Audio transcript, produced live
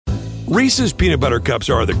Reese's Peanut Butter Cups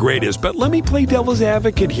are the greatest, but let me play devil's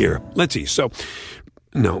advocate here. Let's see. So,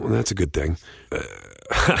 no, that's a good thing.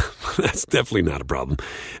 That's definitely not a problem.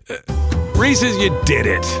 Reese's, you did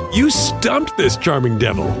it. You stumped this charming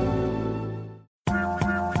devil.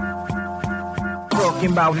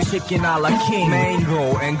 Talking about chicken a la king,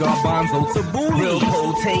 mango and garbanzo tabbouleh,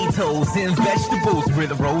 grilled potatoes and vegetables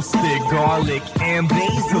with roasted garlic and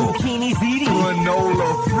basil, zucchini ziti,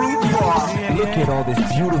 granola fruit bar. Look at all this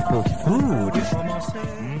beautiful food.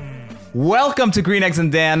 Welcome to Green Eggs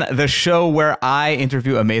and Dan, the show where I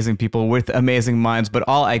interview amazing people with amazing minds, but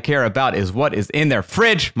all I care about is what is in their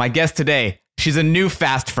fridge. My guest today, she's a new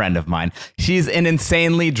fast friend of mine. She's an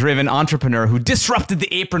insanely driven entrepreneur who disrupted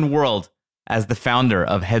the apron world as the founder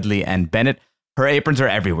of Hedley and Bennett. Her aprons are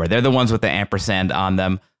everywhere. They're the ones with the ampersand on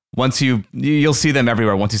them. Once you'll see them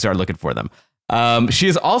everywhere once you start looking for them. She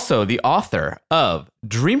is also the author of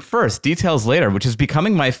Dream First, Details Later, which is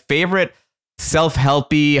becoming my favorite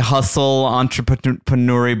self-helpy, hustle,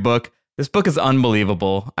 entrepreneurial book. This book is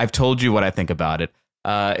unbelievable. I've told you what I think about it.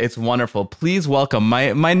 It's wonderful. Please welcome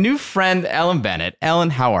my new friend, Ellen Bennett. Ellen,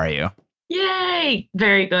 how are you? Yay!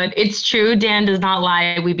 Very good. It's true. Dan does not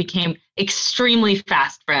lie. We became extremely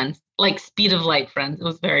fast friends, like speed of light friends. It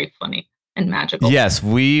was very funny and magical. Yes,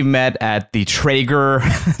 we met at the Traeger,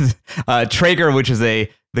 which is the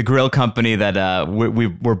grill company that we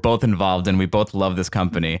were both involved in. We both love this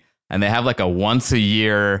company. And they have like a once a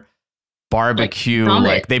year barbecue.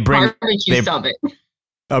 Like they bring summit.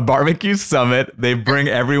 A barbecue summit. They bring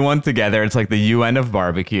everyone together. It's like the UN of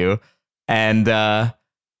barbecue. And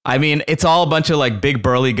I mean, it's all a bunch of like big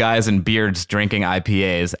burly guys and beards drinking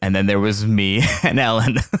IPAs. And then there was me and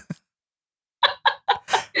Ellen.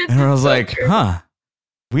 And I was like,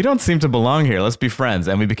 we don't seem to belong here. Let's be friends.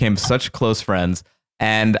 And we became such close friends.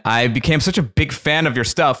 And I became such a big fan of your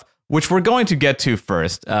stuff, which we're going to get to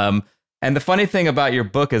first. And the funny thing about your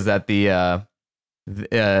book is that the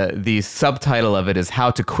subtitle of it is How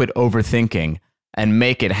to Quit Overthinking and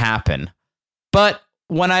Make It Happen. But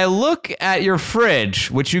when I look at your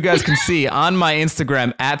fridge, which you guys can see on my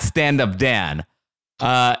Instagram at StandUpDan,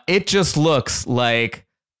 it just looks like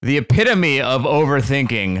the epitome of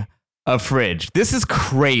overthinking a fridge. This is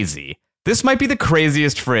crazy. This might be the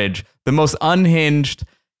craziest fridge, the most unhinged,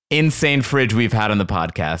 insane fridge we've had on the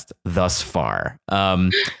podcast thus far.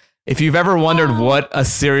 If you've ever wondered what a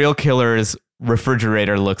serial killer's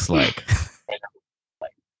refrigerator looks like,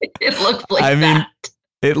 it looks like that.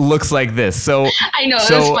 It looks like this. So I know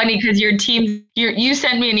it was funny because you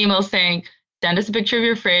sent me an email saying, send us a picture of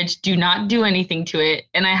your fridge. Do not do anything to it.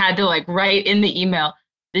 And I had to like write in the email,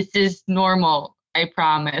 this is normal. I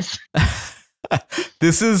promise.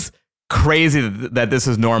 This is crazy that this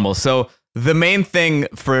is normal. So the main thing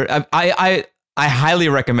for I highly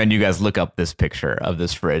recommend you guys look up this picture of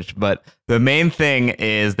this fridge. But the main thing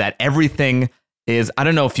is that everything is, I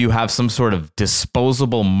don't know if you have some sort of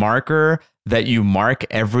disposable marker that you mark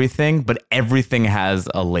everything, but everything has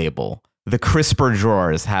a label. The crisper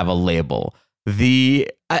drawers have a label.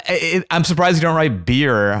 I'm surprised you don't write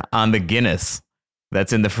beer on the Guinness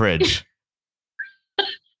that's in the fridge.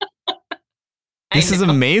 This is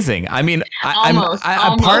amazing. I mean, almost.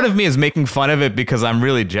 Part of me is making fun of it because I'm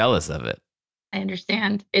really jealous of it. I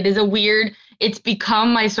understand. It is it's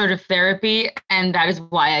become my sort of therapy, and that is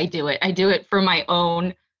why I do it. I do it for my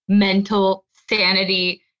own mental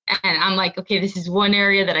sanity, and I'm like, okay, this is one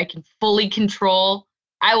area that I can fully control.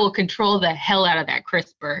 I will control the hell out of that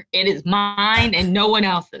crisper. It is mine and no one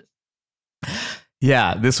else's.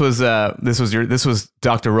 Yeah, this was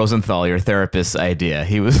Dr. Rosenthal, your therapist's idea.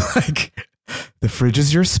 He was like, the fridge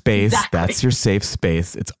is your space. Exactly. That's your safe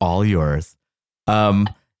space. It's all yours.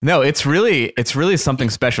 No, it's really something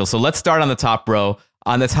special. So let's start on the top row.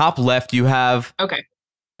 On the top left, you have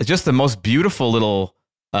just the most beautiful little,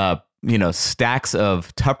 stacks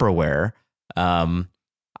of Tupperware.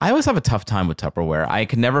 I always have a tough time with Tupperware. I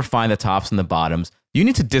can never find the tops and the bottoms. You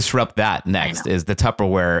need to disrupt that next, is the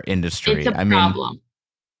Tupperware industry. It's a problem.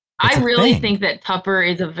 I really think that Tupper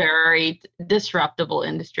is a very disruptable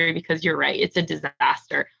industry because you're right. It's a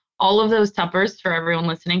disaster. All of those Tuppers, for everyone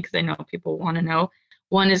listening, because I know people want to know,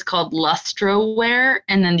 one is called Lustroware,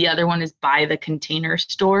 and then the other one is By the Container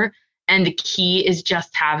Store. And the key is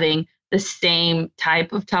just having the same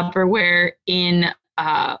type of Tupperware in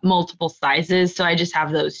multiple sizes. So I just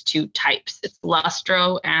have those two types. It's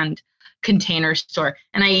Lustro and Container Store.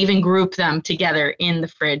 And I even group them together in the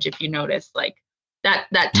fridge, if you notice. Like that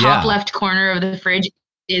top left corner of the fridge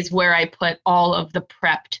is where I put all of the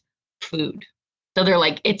prepped food. So they're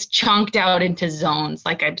like, it's chunked out into zones.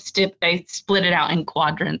 Like I split it out in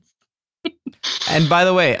quadrants. And by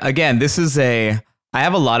the way, again, this is I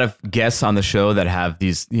have a lot of guests on the show that have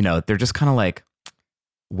these, they're just kind of like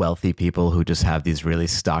wealthy people who just have these really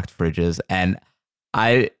stocked fridges. And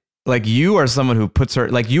you are someone who puts her,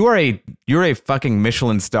 like you're a fucking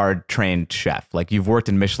Michelin starred trained chef. Like you've worked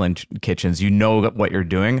in Michelin kitchens, you know what you're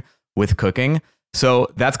doing with cooking. So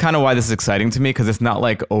that's kind of why this is exciting to me, because it's not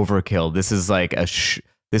like overkill. This is like this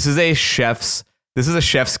is a chef's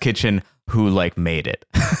kitchen who like made it.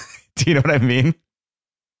 Do you know what I mean?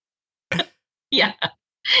 Yeah,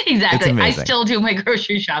 exactly. I still do my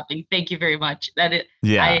grocery shopping. Thank you very much.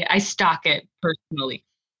 I stock it personally.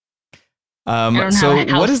 I don't have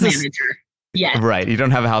a house manager yet. Right. You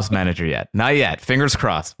don't have a house manager yet. Not yet. Fingers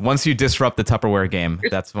crossed. Once you disrupt the Tupperware game,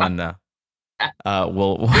 that's when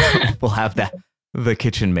we'll have the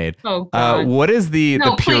kitchen made. Oh, God. What is the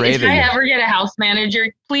puree? Please, if I ever get a house manager,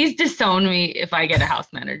 please disown me if I get a house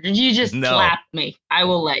manager. You just slap me. I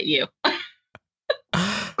will let you.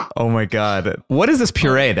 Oh my God. What is this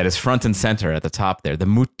puree that is front and center at the top there? The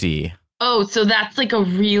mutti. Oh, so that's like a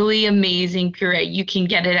really amazing puree. You can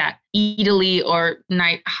get it at Eataly or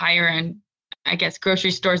higher end, I guess,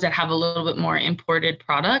 grocery stores that have a little bit more imported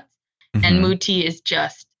products. Mm-hmm. And mutti is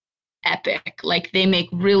just epic. Like they make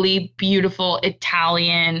really beautiful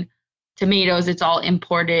Italian tomatoes. It's all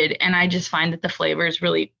imported. And I just find that the flavor is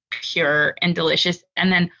really pure and delicious.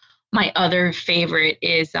 And then my other favorite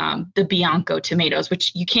is the Bianco tomatoes,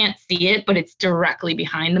 which you can't see it, but it's directly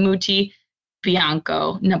behind the mutti.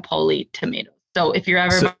 Bianco Napoli tomatoes. So if you're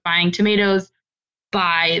ever buying tomatoes,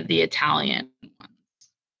 buy the Italian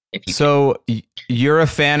ones. You're a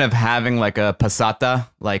fan of having like a passata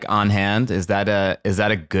like on hand. Is that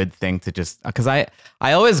a good thing to just, because I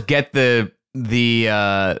always get the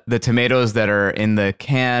tomatoes that are in the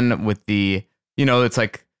can with the, it's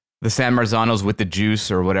like the San Marzanos with the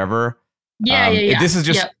juice or whatever. Yeah. This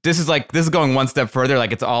is going one step further.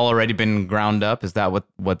 Like it's all already been ground up. Is that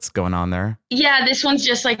what's going on there? Yeah, this one's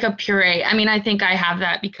just like a puree. I mean, I think I have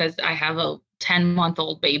that because I have a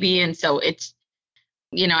 10-month-old baby. And so it's,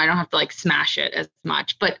 I don't have to like smash it as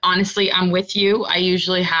much. But honestly, I'm with you. I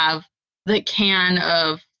usually have the can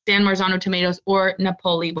of San Marzano tomatoes or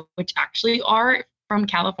Napoli, which actually are from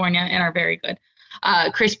California and are very good.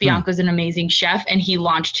 Chris Bianco is an amazing chef, and he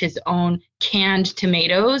launched his own canned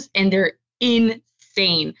tomatoes, and they're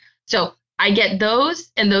insane. So I get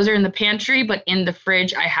those, and those are in the pantry, but in the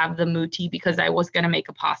fridge, I have the mutti because I was going to make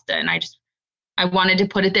a pasta, and I wanted to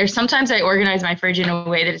put it there. Sometimes I organize my fridge in a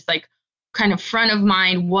way that it's like kind of front of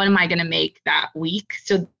mind. What am I going to make that week?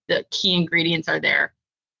 So the key ingredients are there.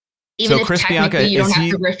 Even if Chris technically Bianca, you don't have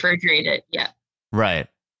to refrigerate it. Yeah. Right.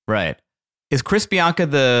 Is Chris Bianca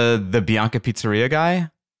the Bianca Pizzeria guy?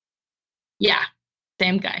 Yeah.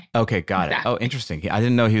 Same guy. Okay, got it. Oh, interesting. I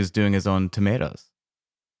didn't know he was doing his own tomatoes.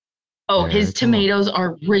 Oh, his tomatoes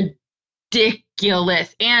are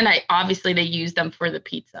ridiculous. And obviously they use them for the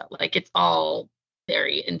pizza. Like it's all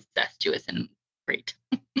very incestuous and great.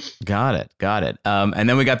 Got it. And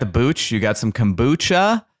then we got the booch. You got some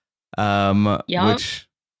kombucha. Which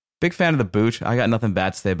big fan of the booch. I got nothing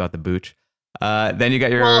bad to say about the booch. Then you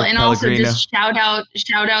got your and Pellegrino. Also just shout out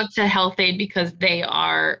to Health Aid because they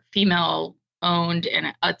are female owned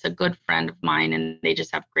and it's a good friend of mine and they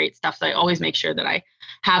just have great stuff. So I always make sure that I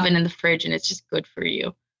have it in the fridge and it's just good for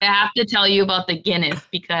you. I have to tell you about the Guinness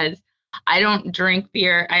because I don't drink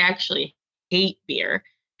beer. I actually hate beer.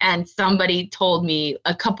 And somebody told me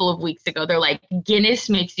a couple of weeks ago, they're like, Guinness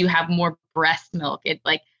makes you have more breast milk. It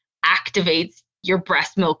like activates your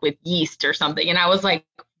breast milk with yeast or something. And I was like,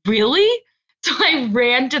 really? So I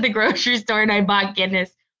ran to the grocery store and I bought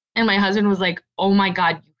Guinness. And my husband was like, oh my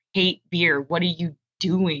God, you hate beer. What are you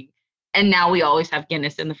doing? And now we always have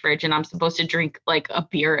Guinness in the fridge. And I'm supposed to drink like a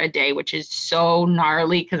beer a day, which is so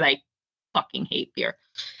gnarly because I fucking hate beer.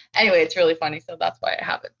 Anyway, it's really funny. So that's why I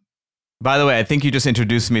have it. By the way, I think you just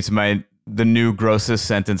introduced me to the new grossest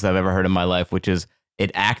sentence I've ever heard in my life, which is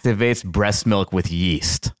it activates breast milk with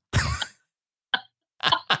yeast.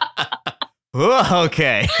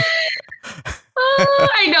 Okay.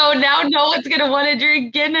 I know now. No one's gonna want to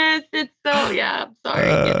drink Guinness. It's so I'm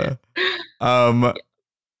sorry. Guinness.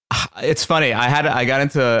 It's funny. I got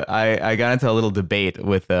into a little debate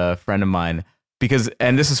with a friend of mine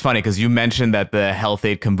and this is funny because you mentioned that the Health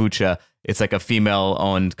Aid kombucha, it's like a female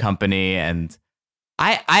owned company, and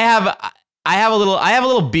I have a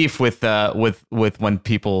little beef with when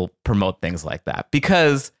people promote things like that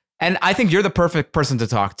because, and I think you're the perfect person to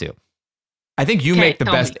talk to. I think you make the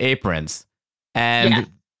best aprons, and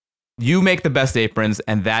you make the best aprons,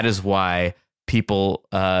 and that is why people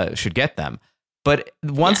should get them. But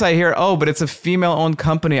once I hear, but it's a female-owned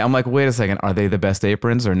company, I'm like, wait a second, are they the best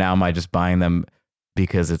aprons, or now am I just buying them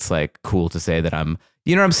because it's like cool to say that I'm,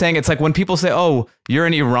 you know what I'm saying? It's like when people say, oh, you're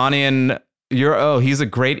an Iranian, he's a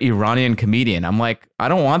great Iranian comedian. I'm like, I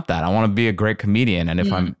don't want that. I want to be a great comedian. And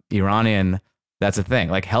if I'm Iranian, that's a thing.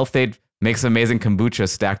 Like Health Aid makes amazing kombucha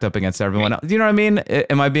stacked up against everyone else. You know what I mean?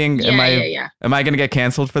 Am I going to get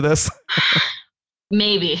canceled for this?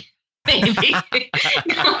 Maybe.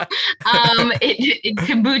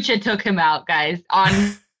 Kombucha took him out, guys.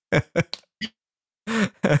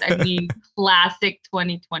 Classic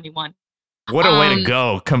 2021. What a way to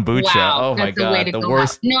go, kombucha. Wow, oh my God. The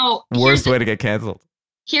worst way to get canceled.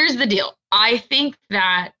 Here's the deal. I think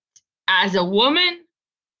that as a woman,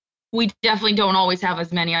 we definitely don't always have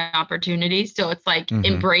as many opportunities. So it's like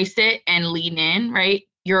embrace it and lean in, right?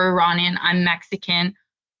 You're Iranian, I'm Mexican.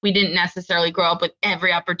 We didn't necessarily grow up with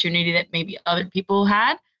every opportunity that maybe other people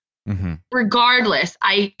had. Regardless,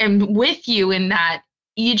 I am with you in that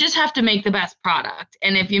you just have to make the best product.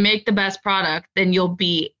 And if you make the best product, then you'll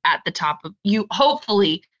be at the top of you.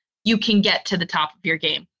 Hopefully you can get to the top of your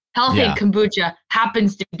game. Health Aid Kombucha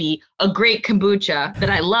happens to be a great kombucha that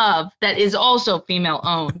I love that is also female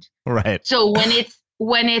owned. Right. So when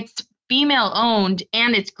it's female owned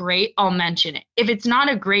and it's great, I'll mention it. If it's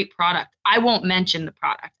not a great product, I won't mention the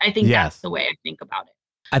product. I think that's the way I think about it.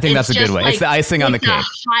 I think that's a good way. Like, it's the icing on the cake.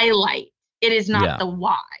 It's a highlight. It is not the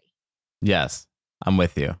why. Yes, I'm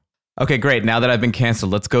with you. Okay, great. Now that I've been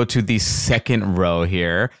canceled, let's go to the second row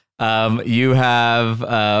here. You have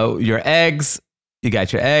your eggs. You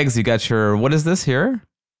got your eggs. You got your, what is this here?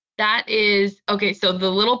 That is, okay, so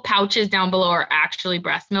the little pouches down below are actually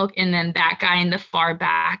breast milk. And then that guy in the far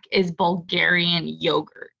back is Bulgarian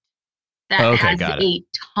yogurt. That has a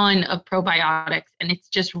ton of probiotics. And it's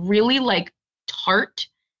just really like tart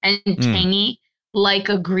and tangy, like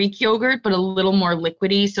a Greek yogurt, but a little more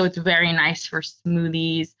liquidy. So it's very nice for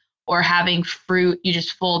smoothies or having fruit. You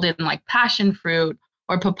just fold in like passion fruit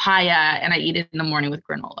or papaya. And I eat it in the morning with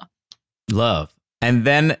granola. Love. And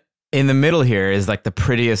then in the middle here is like the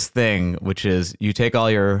prettiest thing, which is you take all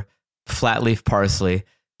your flat leaf parsley,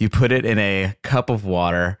 you put it in a cup of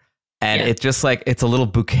water, and it's just like, it's a little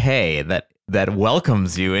bouquet that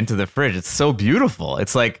welcomes you into the fridge. It's so beautiful.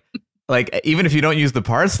 It's like even if you don't use the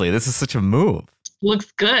parsley, this is such a move.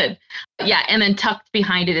 Looks good. Yeah. And then tucked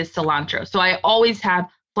behind it is cilantro. So I always have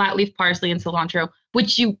flat leaf parsley and cilantro,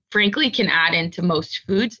 which you frankly can add into most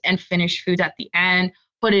foods and finish foods at the end,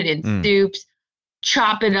 put it in soups.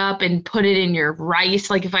 Chop it up and put it in your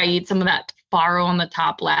rice. Like if I eat some of that farro on the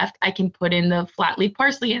top left, I can put in the flat leaf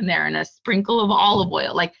parsley in there and a sprinkle of olive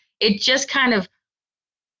oil. Like it just kind of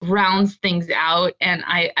rounds things out. And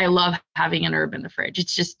I love having an herb in the fridge.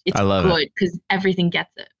 It's good because everything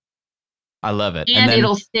gets it. I love it. And then,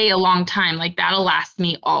 it'll stay a long time. Like that'll last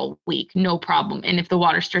me all week. No problem. And if the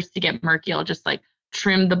water starts to get murky, I'll just like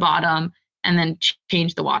trim the bottom and then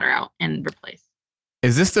change the water out and replace.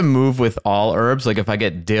 Is this the move with all herbs? Like if I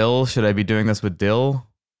get dill, should I be doing this with dill?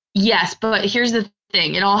 Yes, but here's the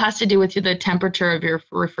thing. It all has to do with the temperature of your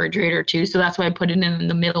refrigerator too. So that's why I put it in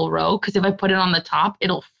the middle row. Because if I put it on the top,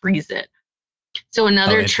 it'll freeze it. So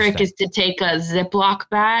another trick is to take a Ziploc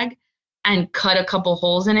bag and cut a couple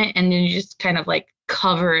holes in it. And then you just kind of like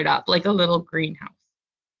cover it up like a little greenhouse.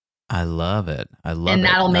 I love it. And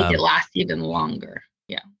that'll make it last even longer.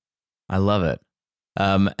 Yeah. I love it.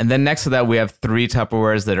 And then next to that, we have 3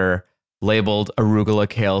 Tupperwares that are labeled arugula,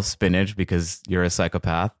 kale, spinach because you're a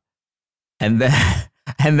psychopath. And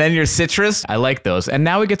then your citrus. I like those. And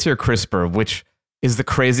now we get to your crisper, which is the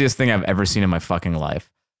craziest thing I've ever seen in my fucking life.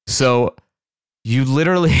 So you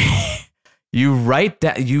literally you write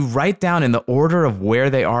down in the order of where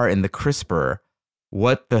they are in the crisper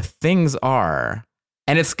what the things are.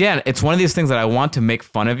 And it's one of these things that I want to make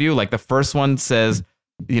fun of you. Like the first one says,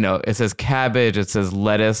 it says cabbage, it says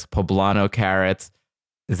lettuce, poblano carrots.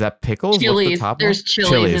 Is that pickles? Chilies. What's the top There's one?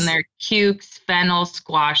 chilies in there. Cukes, fennel,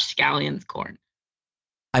 squash, scallions, corn.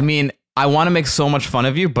 I mean, I want to make so much fun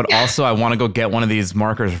of you, but also I want to go get one of these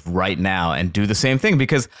markers right now and do the same thing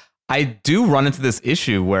because I do run into this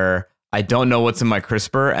issue where I don't know what's in my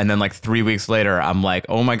crisper. And then like 3 weeks later, I'm like,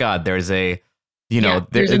 oh my God, there's a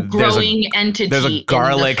growing entity. There's a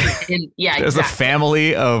garlic. There's exactly. a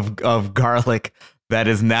family of garlic that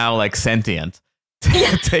is now like sentient.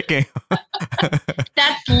 Taking.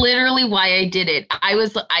 That's literally why I did it. I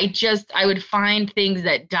would find things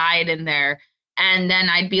that died in there. And then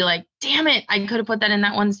I'd be like, damn it, I could have put that in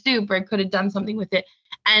that one soup or I could have done something with it.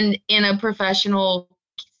 And in a professional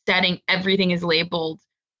setting, everything is labeled.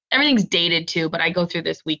 Everything's dated too, but I go through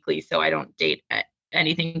this weekly, so I don't date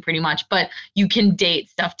anything pretty much. But you can date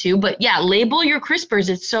stuff too. But yeah, label your crispers.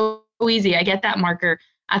 It's so easy. I get that marker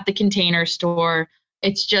at the Container Store.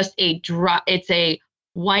 It's just it's a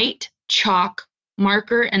white chalk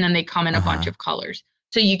marker, and then they come in a bunch of colors.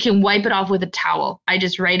 So you can wipe it off with a towel. I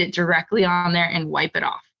just write it directly on there and wipe it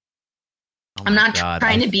off. I'm not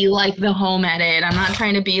trying to be like the home edit. I'm not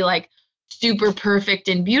trying to be like super perfect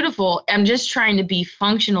and beautiful. I'm just trying to be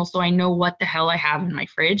functional so I know what the hell I have in my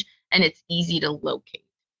fridge and it's easy to locate.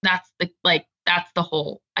 That's the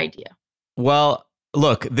whole idea. Well,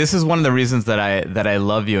 look, this is one of the reasons that I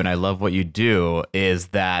love you and I love what you do, is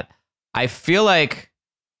that I feel like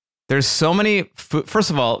there's so many first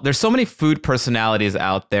of all, there's so many food personalities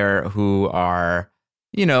out there who are,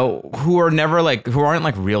 who aren't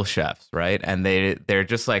like real chefs, right? And they're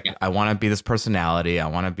just like, I want to be this personality. I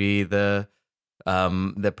want to be the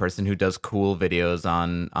person who does cool videos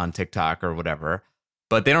on TikTok or whatever,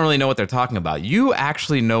 but they don't really know what they're talking about. You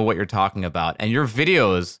actually know what you're talking about, and your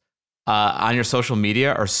videos on your social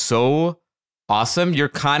media are so awesome. You're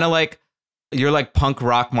kind of like, you're like punk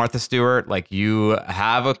rock Martha Stewart. Like, you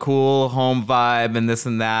have a cool home vibe and this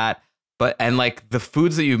and that, and like the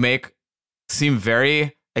foods that you make seem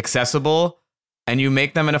very accessible, and you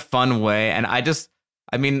make them in a fun way. And is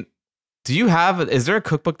there a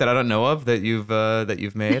cookbook that I don't know of that you've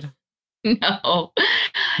made? No,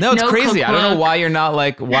 it's crazy. Cookbook. I don't know why you're not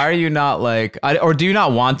like, why are you not like, or do you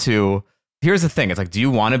not want to? Here's the thing. It's like, do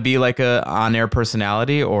you want to be like a on-air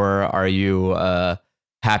personality, or are you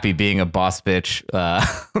happy being a boss bitch,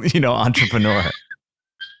 entrepreneur?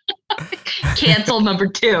 Cancel number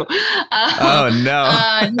 2. Oh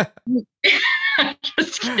no.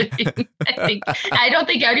 Just kidding. I don't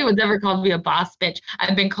think anyone's ever called me a boss bitch.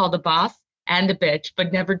 I've been called a boss and a bitch,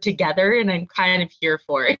 but never together, and I'm kind of here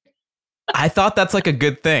for it. I thought that's like a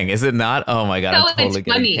good thing, is it not? Oh my god, no, I'm totally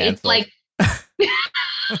it's funny. Canceled. It's like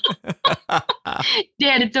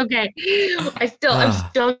Dan, it's okay.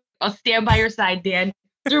 I'll stand by your side, Dan,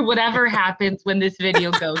 through whatever happens when this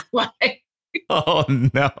video goes live. Oh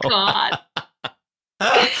no. God.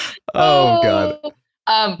 Oh God.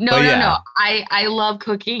 No. I love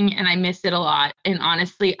cooking and I miss it a lot. And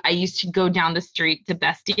honestly, I used to go down the street to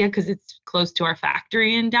Bestia because it's close to our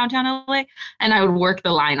factory in downtown LA. And I would work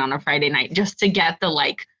the line on a Friday night just to get the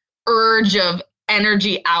like urge of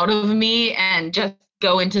energy out of me and just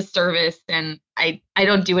go into service. And I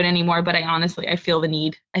don't do it anymore, but I feel the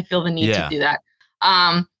need. To do that.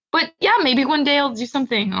 But yeah, maybe one day I'll do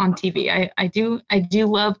something on TV. I do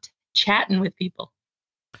love chatting with people.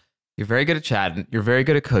 You're very good at chatting. You're very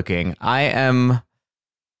good at cooking. I am,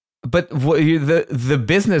 but the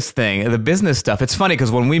business thing, the business stuff. It's funny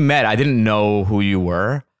because when we met, I didn't know who you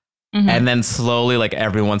were, and then slowly, like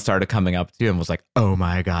everyone started coming up to you and was like, "Oh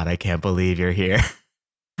my god, I can't believe you're here,"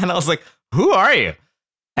 and I was like, "Who are you?"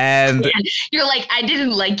 And you're like, "I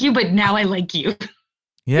didn't like you, but now I like you."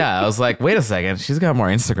 Yeah, I was like, wait a second, she's got more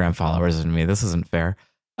Instagram followers than me. This isn't fair.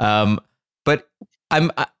 But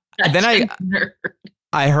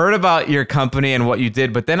I heard about your company and what you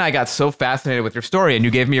did, but then I got so fascinated with your story, and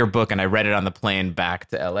you gave me your book, and I read it on the plane back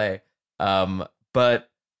to LA. But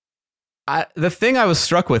the thing I was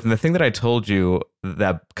struck with, and the thing that I told you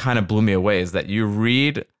that kind of blew me away, is that you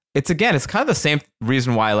read. It's kind of the same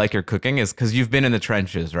reason why I like your cooking, is because you've been in the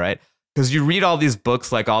trenches, right? Because you read all these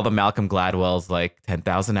books, like all the Malcolm Gladwell's, like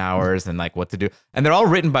 10,000 Hours and like What to Do. And they're all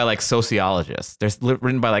written by like sociologists. They're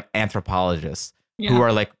written by like anthropologists who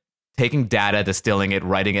are like taking data, distilling it,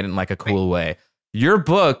 writing it in like a cool way. Your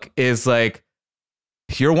book is like,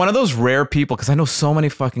 you're one of those rare people, because I know so many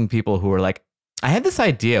fucking people who are like, I had this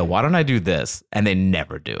idea, why don't I do this? And they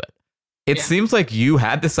never do it. It seems like you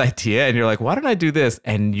had this idea and you're like, why don't I do this?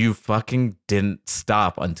 And you fucking didn't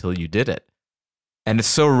stop until you did it. And it's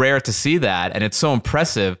so rare to see that, and it's so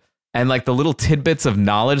impressive. And like the little tidbits of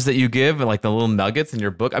knowledge that you give, and like the little nuggets in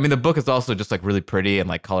your book. I mean, the book is also just like really pretty and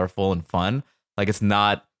like colorful and fun. Like it's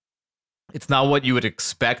not what you would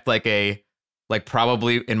expect, like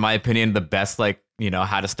probably, in my opinion, the best, like,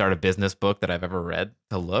 how to start a business book that I've ever read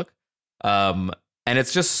to look. And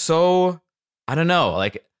it's just so, I don't know,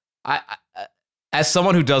 like I as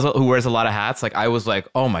someone who wears a lot of hats, like I was like,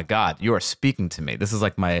 oh my God, you are speaking to me. This is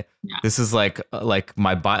like this is like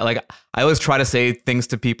my body. Like I always try to say things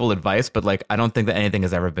to people, advice, but like I don't think that anything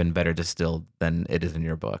has ever been better distilled than it is in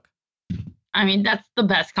your book. I mean, that's the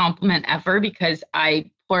best compliment ever, because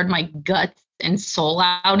I poured my guts and soul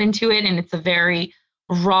out into it. And it's a very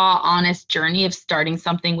raw, honest journey of starting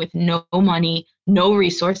something with no money, no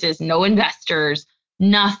resources, no investors,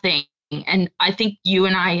 nothing. And I think you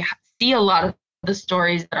and I see a lot of the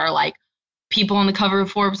stories that are like people on the cover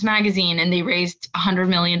of Forbes magazine and they raised $100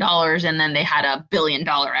 million and then they had $1 billion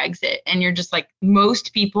exit. And you're just like,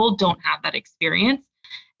 most people don't have that experience.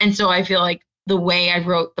 And so I feel like the way I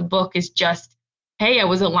wrote the book is just hey, I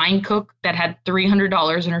was a line cook that had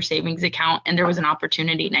 $300 in her savings account and there was an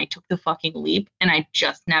opportunity and I took the fucking leap and I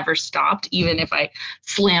just never stopped, even if I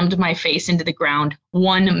slammed my face into the ground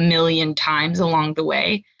 1,000,000 times along the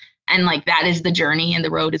way. And like, that is the journey and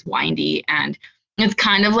the road is windy. And it's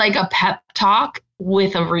kind of like a pep talk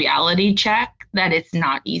with a reality check that it's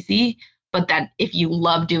not easy, but that if you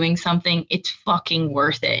love doing something, it's fucking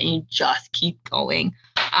worth it. And you just keep going.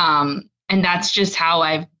 And that's just how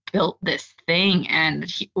I've built this thing.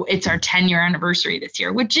 And it's our 10-year anniversary this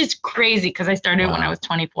year, which is crazy because I started when I was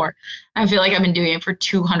 24. I feel like I've been doing it for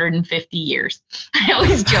 250 years. I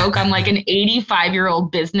always joke I'm like an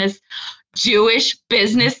 85-year-old Jewish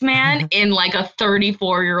businessman in like a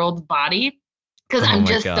 34-year-old body because I'm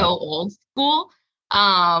just so old school.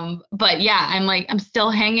 But yeah, I'm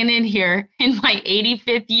still hanging in here in my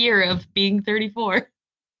 85th year of being 34.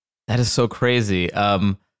 That is so crazy.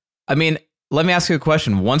 I mean, let me ask you a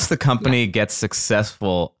question. Once the company gets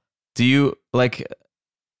successful, do you like,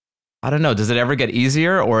 I don't know, does it ever get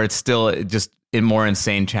easier or it's still just in more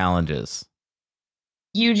insane challenges?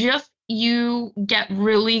 You get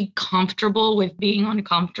really comfortable with being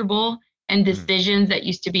uncomfortable and decisions that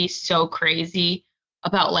used to be so crazy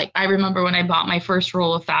about, like, I remember when I bought my first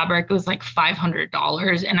roll of fabric, it was like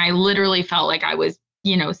 $500. And I literally felt like I was,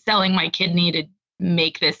 selling my kidney to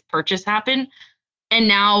make this purchase happen. And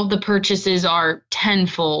now the purchases are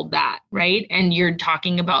tenfold that, right? And you're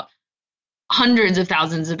talking about hundreds of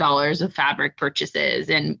thousands of dollars of fabric purchases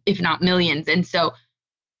and if not millions. And so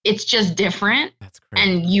it's just different. That's great.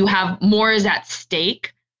 And you have more is at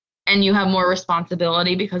stake and you have more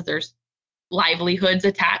responsibility because there's livelihoods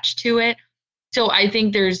attached to it. So I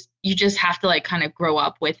think you just have to like kind of grow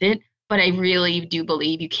up with it. But I really do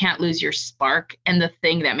believe you can't lose your spark and the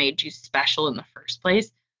thing that made you special in the first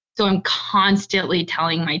place. So I'm constantly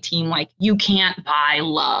telling my team, like, you can't buy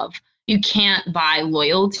love. You can't buy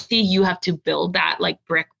loyalty. You have to build that like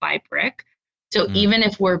brick by brick. So even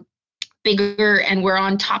if we're bigger and we're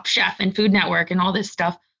on Top Chef and Food Network and all this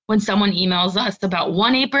stuff, when someone emails us about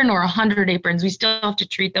 1 apron or 100 aprons, we still have to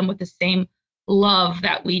treat them with the same love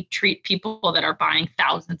that we treat people that are buying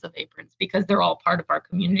thousands of aprons because they're all part of our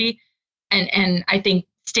community. And I think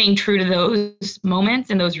staying true to those moments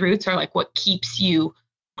and those roots are like what keeps you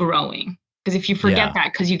growing. Because if you forget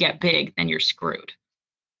that because you get big, then you're screwed.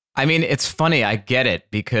 I mean, it's funny. I get it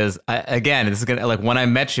because again, this is gonna like when I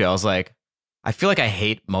met you, I was like, I feel like I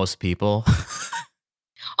hate most people.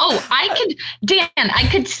 Oh, I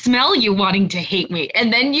could smell you wanting to hate me.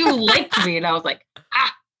 And then you liked me. And I was like,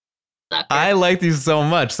 sucker. I liked you so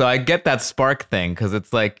much. So I get that spark thing because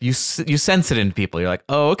it's like you sense it in people. You're like,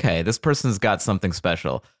 oh, okay, this person's got something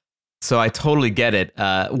special. So I totally get it.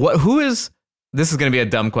 This is going to be a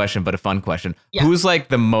dumb question, but a fun question. Yeah. Who's like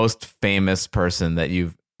the most famous person that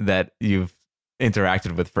you've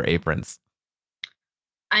interacted with for aprons?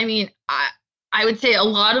 I mean, I would say a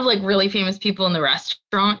lot of like really famous people in the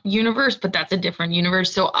restaurant universe, but that's a different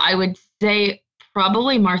universe. So I would say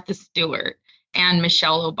probably Martha Stewart and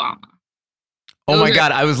Michelle Obama. Oh my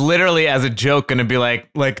God. I was literally as a joke going to be like,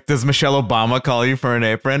 does Michelle Obama call you for an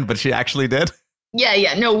apron? But she actually did.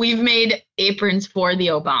 Yeah. No, we've made aprons for the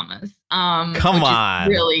Obamas. Come on.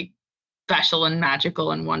 Really special and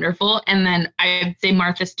magical and wonderful. And then I'd say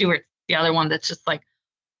Martha Stewart's the other one that's just like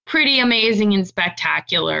pretty amazing and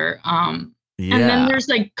spectacular. And then there's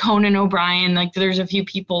like Conan O'Brien. Like there's a few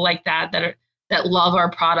people like that love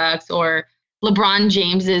our products, or LeBron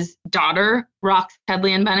James's daughter rocks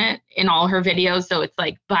Headley and Bennett in all her videos. So it's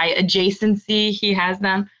like by adjacency, he has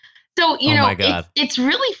them. So, it's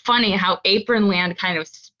really funny how Apron Land kind of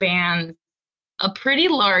spans a pretty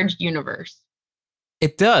large universe.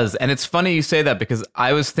 It does. And it's funny you say that because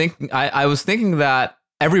I was thinking that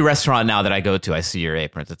every restaurant now that I go to, I see your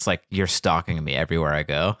aprons. It's like you're stalking me everywhere I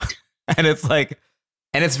go. And it's like,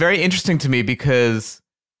 and it's very interesting to me because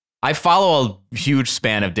I follow a huge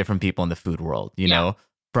span of different people in the food world, you know,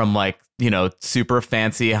 from like, super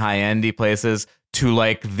fancy high-endy places to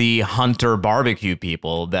like the Hunter barbecue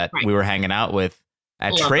people that we were hanging out with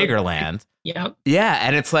at Traegerland. Yep. Yeah.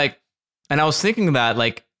 And it's like, and I was thinking that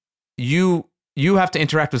like you have to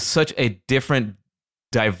interact with such a different,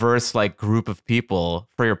 diverse like group of people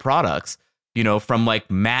for your products, from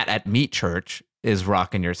like Matt at Meat Church is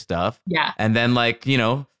rocking your stuff. Yeah. And then like,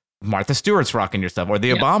 Martha Stewart's rocking your stuff, or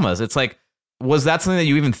the Obamas. It's like, was that something that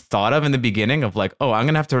you even thought of in the beginning of like, oh, I'm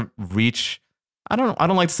going to have to reach, I don't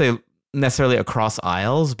like to say necessarily across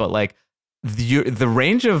aisles, but like the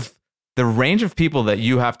range of people that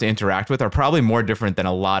you have to interact with are probably more different than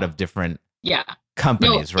a lot of different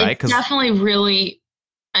companies, right? It's definitely really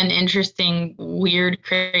an interesting, weird,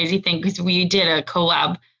 crazy thing because we did a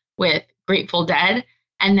collab with Grateful Dead.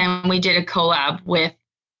 And then we did a collab with,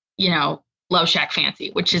 Love Shack Fancy,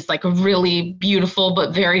 which is like a really beautiful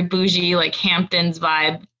but very bougie, like Hamptons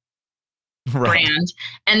vibe brand.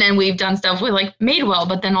 And then we've done stuff with like Madewell,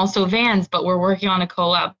 but then also Vans, but we're working on a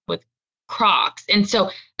collab with Crocs. And so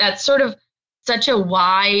that's sort of such a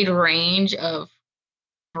wide range of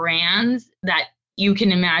brands that you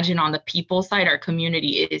can imagine on the people side. Our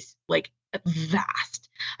community is like vast.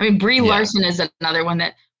 I mean, Brie Larson is another one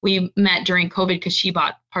that we met during COVID because she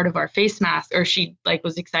bought part of our face mask, or she like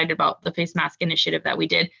was excited about the face mask initiative that we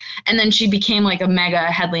did. And then she became like a mega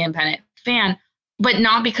Hedley and Bennett fan, but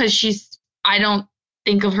not because I don't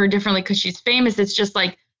think of her differently because she's famous. It's just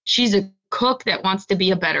like, she's a cook that wants to be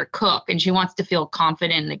a better cook and she wants to feel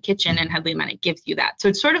confident in the kitchen, and Hedley and Bennett gives you that. So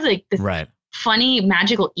it's sort of like this funny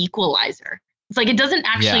magical equalizer. It's like, it doesn't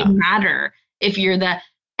actually matter if you're the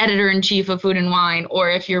editor-in-chief of Food and Wine or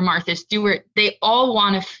if you're Martha Stewart. They all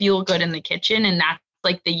want to feel good in the kitchen, and that's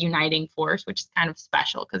like the uniting force, which is kind of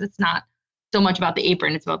special because it's not so much about the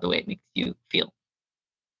apron, it's about the way it makes you feel.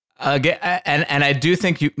 And I do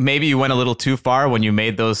think you went a little too far when you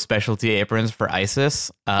made those specialty aprons for ISIS.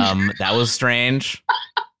 That was strange.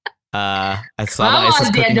 I saw the ISIS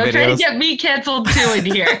cooking videos. Don't try to get me canceled too in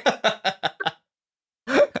here.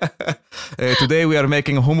 Today we are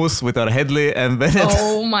making hummus with our Hedley and Bennett.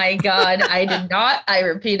 Oh my God. I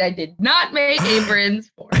repeat, I did not make aprons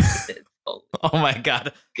for ISIS. Oh my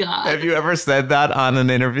God. Have you ever said that on an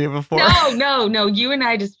interview before? No. You and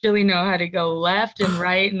I just really know how to go left and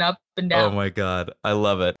right and up and down. Oh my God. I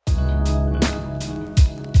love it.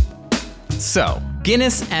 So,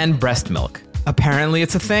 Guinness and breast milk. Apparently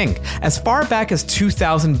it's a thing. As far back as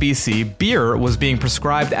 2000 BC, beer was being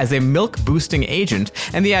prescribed as a milk-boosting agent,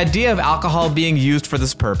 and the idea of alcohol being used for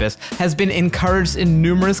this purpose has been encouraged in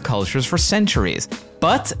numerous cultures for centuries.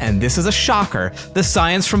 But, and this is a shocker, the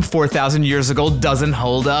science from 4,000 years ago doesn't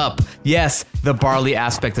hold up. Yes, the barley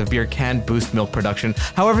aspect of beer can boost milk production.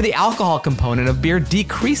 However, the alcohol component of beer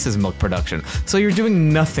decreases milk production. So you're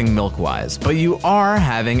doing nothing milk-wise, but you are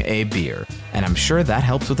having a beer. And I'm sure that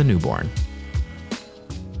helps with a newborn.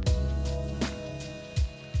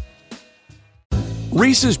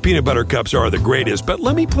 Reese's peanut butter cups are the greatest, but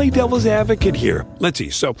let me play devil's advocate here. Let's see.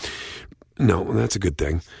 So, no, that's a good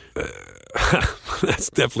thing. That's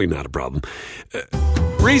definitely not a problem.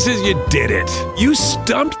 Reese's, you did it. You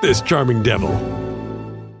stumped this charming devil.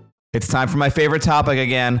 It's time for my favorite topic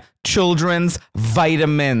again, children's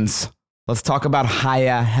vitamins. Let's talk about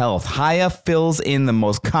Hiya Health. Hiya fills in the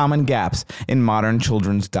most common gaps in modern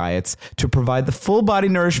children's diets to provide the full body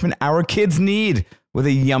nourishment our kids need with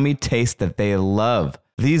a yummy taste that they love.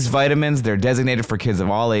 These vitamins, they're designated for kids of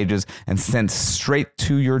all ages and sent straight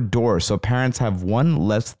to your door, so parents have one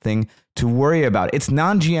less thing to worry about. It's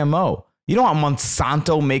non-GMO. You don't want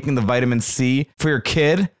Monsanto making the vitamin C for your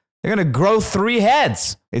kid. They're going to grow 3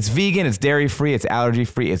 heads. It's vegan, it's dairy-free, it's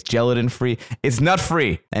allergy-free, it's gelatin-free, it's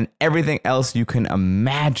nut-free, and everything else you can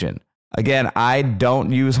imagine. Again, I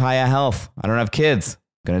don't use Hiya Health. I don't have kids.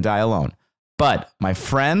 I'm going to die alone. But my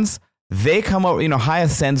friends, they come over, Hiya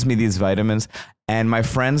sends me these vitamins, and my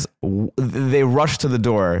friends, they rush to the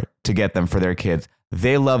door to get them for their kids.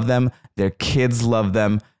 They love them. Their kids love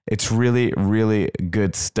them. It's really, really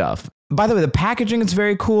good stuff. By the way, the packaging is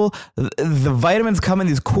very cool. The vitamins come in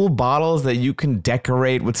these cool bottles that you can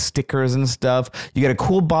decorate with stickers and stuff. You get a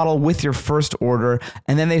cool bottle with your first order,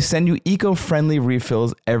 and then they send you eco-friendly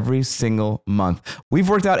refills every single month. We've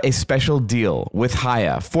worked out a special deal with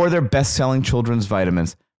Hiya for their best-selling children's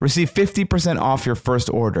vitamins. Receive 50% off your first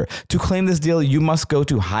order. To claim this deal, you must go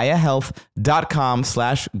to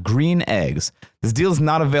hiyahealth.com/greeneggs. This deal is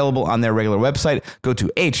not available on their regular website. Go to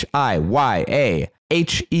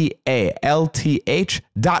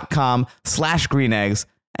hiyahealth.com/greeneggs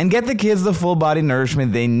and get the kids the full body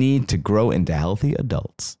nourishment they need to grow into healthy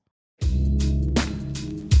adults.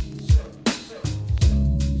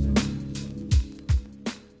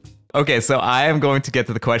 Okay, so I am going to get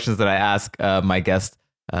to the questions that I ask my guest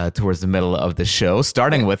towards the middle of the show,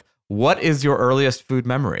 starting with, what is your earliest food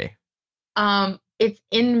memory? It's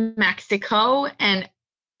in Mexico, and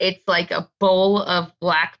it's like a bowl of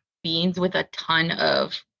black beans with a ton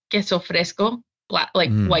of queso fresco,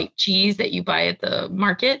 white cheese that you buy at the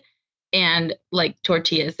market, and like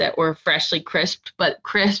tortillas that were freshly crisped, but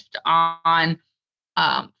crisped on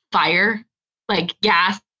fire, like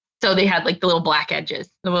gas. So they had like the little black edges,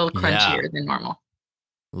 a little crunchier than normal.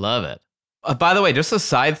 Love it. By the way, just a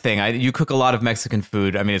side thing, you cook a lot of Mexican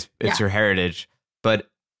food. I mean, it's your heritage, but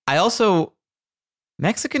I also,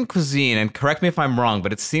 Mexican cuisine, and correct me if I'm wrong,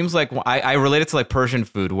 but it seems like I relate it to like Persian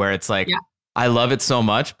food, where it's like, I love it so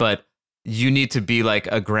much, but you need to be like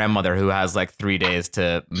a grandmother who has like 3 days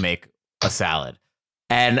to make a salad.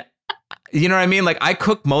 And you know what I mean? Like I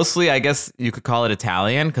cook mostly, I guess you could call it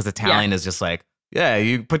Italian, because Italian is just like, yeah,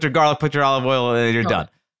 you put your garlic, put your olive oil, and you're done.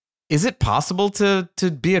 Is it possible to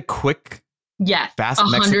be a quick, fast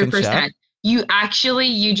 100%. Mexican chef?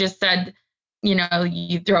 You just said,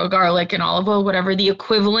 you throw garlic and olive oil, whatever. The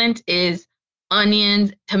equivalent is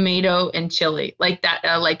onions, tomato, and chili, like that,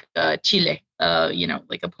 chile,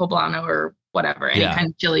 like a poblano or whatever, any kind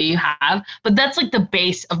of chili you have. But that's like the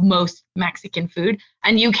base of most Mexican food.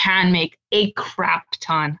 And you can make a crap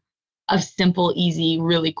ton of simple, easy,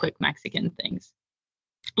 really quick Mexican things.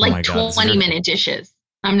 Like 20-minute dishes.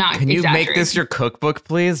 I'm not Can you make this your cookbook,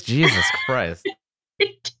 please? Jesus Christ.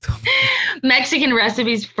 Mexican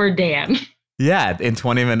recipes for Dan. Yeah, in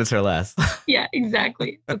 20 minutes or less. Yeah,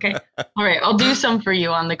 exactly. Okay. All right. I'll do some for you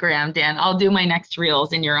on the gram, Dan. I'll do my next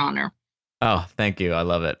reels in your honor. Oh, thank you. I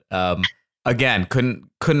love it. Again,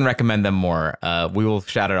 couldn't recommend them more. We will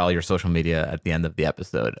shout out all your social media at the end of the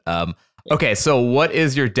episode. Okay, so what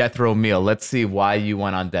is your death row meal? Let's see why you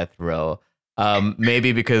went on death row.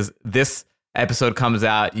 Maybe because this episode comes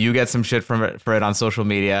out, you get some shit for it on social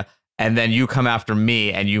media, and then you come after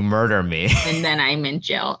me and you murder me. And then I'm in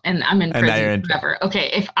jail and I'm in prison forever.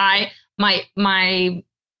 Okay, if my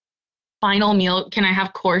final meal, can I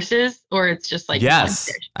have courses, or it's just like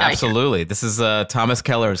yes, absolutely. This is Thomas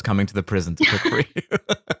Keller is coming to the prison to cook for you.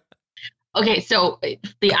 Okay, so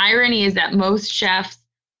the irony is that most chefs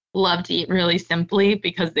love to eat really simply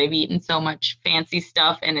because they've eaten so much fancy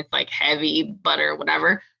stuff and it's like heavy butter,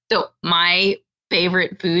 whatever. So my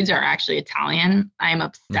favorite foods are actually Italian. I'm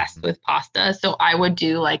obsessed with pasta. So I would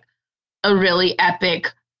do like a really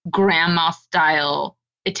epic grandma style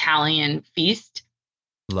Italian feast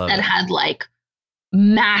that had like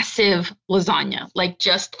massive lasagna, like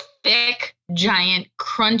just thick, giant,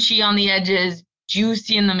 crunchy on the edges,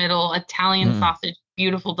 juicy in the middle, Italian sausage,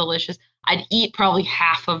 beautiful, delicious. I'd eat probably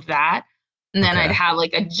half of that. And then I'd have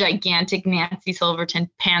like a gigantic Nancy Silverton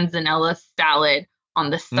panzanella salad on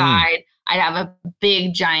the side. I'd have a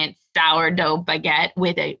big, giant sourdough baguette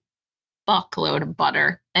with a fuckload of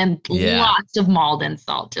butter and lots of Maldon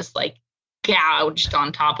salt, just like gouged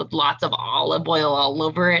on top with lots of olive oil all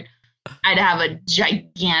over it. I'd have a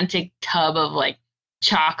gigantic tub of like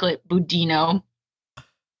chocolate budino,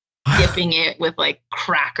 dipping it with like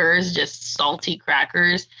crackers, just salty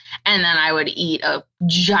crackers. And then I would eat a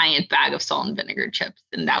giant bag of salt and vinegar chips.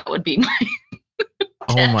 And that would be my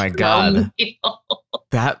oh my God.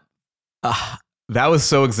 That was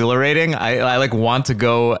so exhilarating. I like want to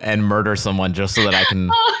go and murder someone just so that I can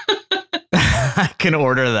I can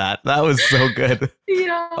order that. That was so good.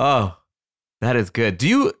 Yeah. Oh, that is good. Do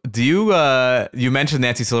you you mentioned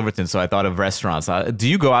Nancy Silverton, so I thought of restaurants. Do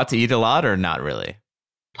you go out to eat a lot or not really?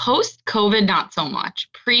 Post-COVID, not so much.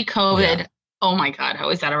 Pre-COVID, oh my God, I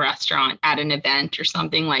was at a restaurant at an event or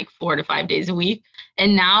something like 4 to 5 days a week.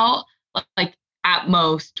 And now like at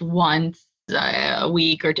most once a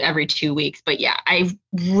week or every 2 weeks. But yeah, I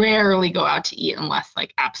rarely go out to eat unless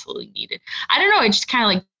like absolutely needed. I don't know. It just kind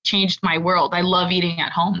of like changed my world. I love eating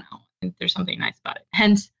at home now. I think there's something nice about it.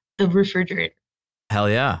 Hence the refrigerator. Hell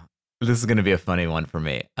yeah. This is going to be a funny one for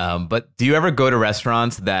me. But do you ever go to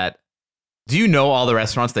restaurants do you know all the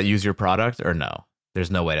restaurants that use your product or no? There's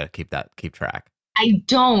no way to keep track. I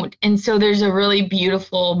don't. And so there's a really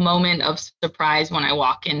beautiful moment of surprise when I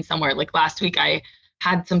walk in somewhere. Like last week, I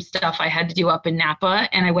had some stuff I had to do up in Napa,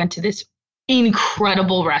 and I went to this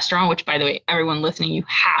incredible restaurant, which, by the way, everyone listening, you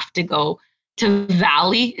have to go to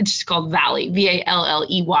Valley. It's just called Valley,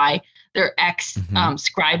 Valley. They're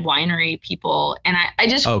Scribe Winery people. And I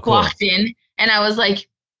just walked in and I was like,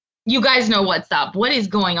 you guys know what's up. What is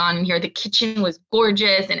going on in here? The kitchen was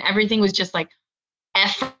gorgeous and everything was just like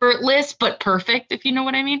effortless, but perfect, if you know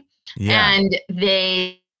what I mean. Yeah. And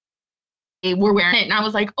they were wearing it. And I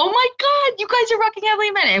was like, oh my God, you guys are rocking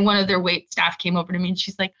Heavenly Bennett. And one of their wait staff came over to me and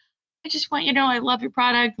she's like, I just want you to know, I love your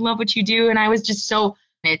product, love what you do. And I was just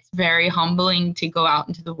it's very humbling to go out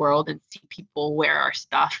into the world and see people wear our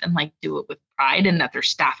stuff and like do it with pride, and that their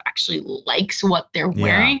staff actually likes what they're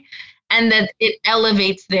wearing. And that it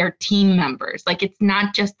elevates their team members. Like, it's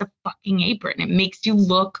not just a fucking apron. It makes you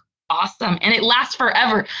look awesome. And it lasts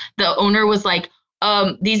forever. The owner was like,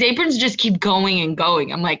 these aprons just keep going and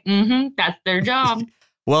going. I'm like, that's their job.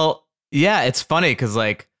 Well, yeah, it's funny because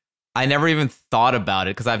like, I never even thought about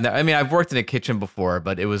it because I've worked in a kitchen before,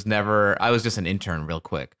 but it was never, I was just an intern real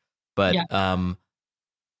quick. But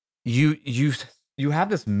you have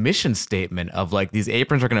this mission statement of like, these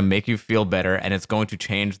aprons are going to make you feel better and it's going to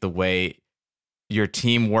change the way your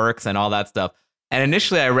team works and all that stuff. And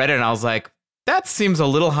initially I read it and I was like, that seems a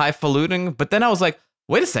little highfalutin. But then I was like,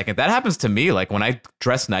 wait a second, that happens to me. Like when I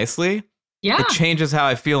dress nicely, Yeah. it changes how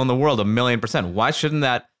I feel in the world 1,000,000%. Why shouldn't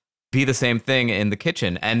that be the same thing in the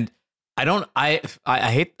kitchen? And I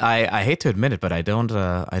hate to admit it, but I don't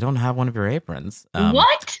have one of your aprons.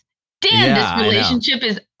 What? Dan, yeah, this relationship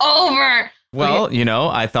is over. Well, Okay.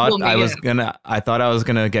 I thought We'll I make was it.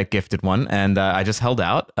 gonna get gifted one, and I just held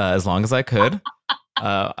out as long as I could.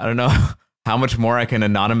 I don't know how much more I can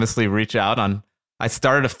anonymously reach out on. I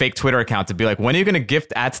started a fake Twitter account to be like, when are you gonna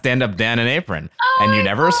gift at Stand Up Dan an apron? And you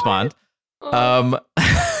never respond. Oh.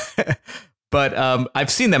 But I've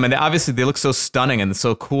seen them, and obviously they look so stunning and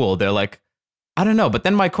so cool. They're like, I don't know. But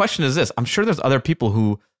then my question is this: I'm sure there's other people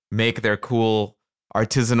who make their cool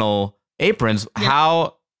artisanal aprons. Yeah.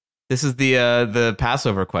 How? This is the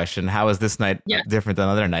Passover question. How is this night different than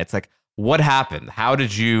other nights? Like, what happened? How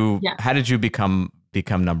did you become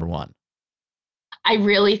number one? I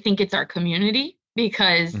really think it's our community,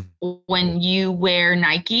 because when you wear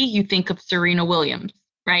Nike, you think of Serena Williams,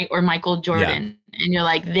 right? Or Michael Jordan. Yeah. And you're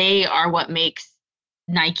like, they are what makes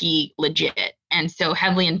Nike legit. And so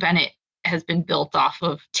Headley and Bennett has been built off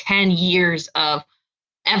of 10 years of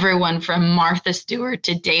everyone from Martha Stewart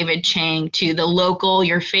to David Chang to the local,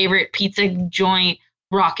 your favorite pizza joint,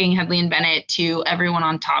 rocking Headley and Bennett, to everyone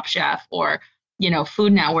on Top Chef or,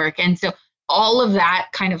 Food Network. And so all of that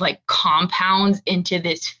kind of like compounds into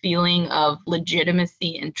this feeling of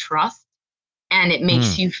legitimacy and trust. And it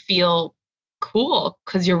makes you feel cool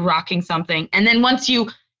because you're rocking something. And then once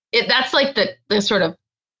that's like the sort of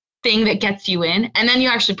thing that gets you in. And then you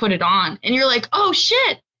actually put it on and you're like, oh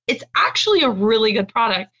shit, it's actually a really good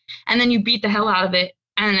product. And then you beat the hell out of it.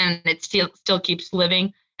 And then it still keeps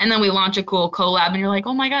living. And then we launch a cool collab and you're like,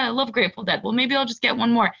 oh my God, I love Grateful Dead. Well, maybe I'll just get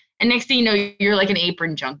one more. And next thing you know, you're like an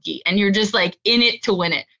apron junkie and you're just like in it to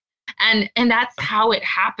win it. And that's how it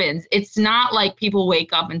happens. It's not like people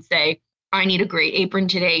wake up and say, I need a great apron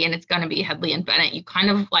today and it's going to be Headley and Bennett. You kind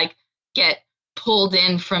of like get pulled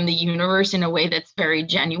in from the universe in a way that's very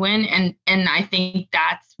genuine. And I think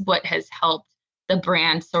that's what has helped the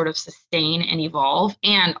brand sort of sustain and evolve.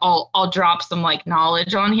 And I'll drop some like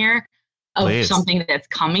knowledge on here of something that's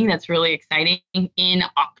coming that's really exciting. In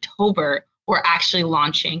October, we're actually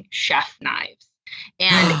launching chef knives.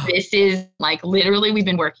 And this is like literally we've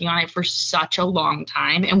been working on it for such a long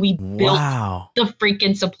time, and we built the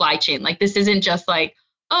freaking supply chain. Like this isn't just like,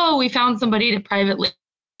 oh, we found somebody to private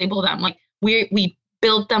label them. Like we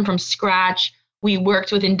built them from scratch. We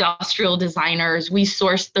worked with industrial designers. We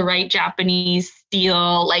sourced the right Japanese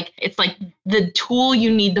steel. Like it's like the tool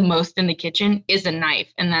you need the most in the kitchen is a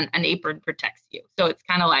knife, and then an apron protects you. So it's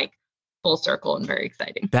kind of like full circle and very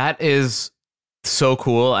exciting. That is so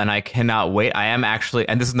cool, and I cannot wait. I am actually,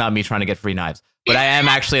 and this is not me trying to get free knives, but I am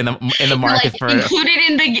actually in the market for included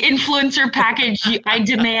in the influencer package. I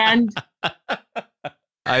demand.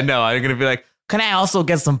 I know. I'm gonna be like, can I also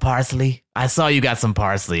get some parsley? I saw you got some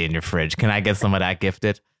parsley in your fridge. Can I get some of that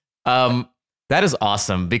gifted? That is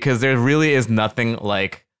awesome, because there really is nothing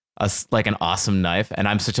like an awesome knife, and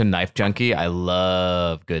I'm such a knife junkie. I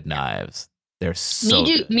love good knives. They're so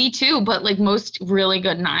good. Me too. But like most really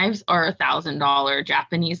good knives are $1,000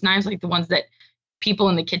 Japanese knives, like the ones that people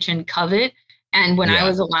in the kitchen covet. And when I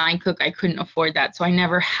was a line cook, I couldn't afford that. So I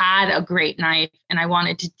never had a great knife. And I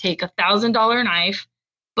wanted to take $1,000 knife,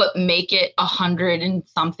 but make it $100 and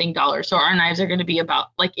something. So our knives are going to be about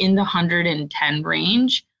like in the 110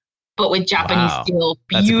 range, but with Japanese steel,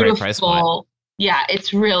 beautiful. That's a great price point. Yeah,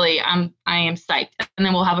 it's really, I am psyched. And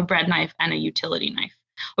then we'll have a bread knife and a utility knife,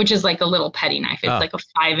 which is like a little petty knife. It's like a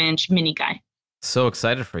 5-inch mini guy. So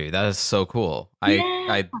excited for you. That is so cool.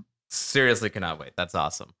 I seriously cannot wait. That's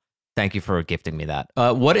awesome. Thank you for gifting me that.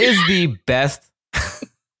 What is the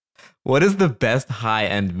best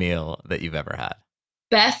high-end meal that you've ever had?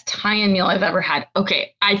 Best high-end meal I've ever had.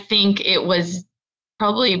 Okay. I think it was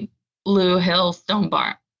probably Blue Hill Stone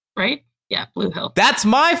Bar, right? Yeah, Blue Hill. That's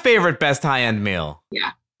my favorite best high-end meal.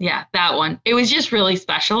 Yeah, that one. It was just really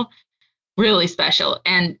special. Really special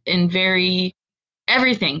and very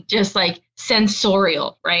everything, just like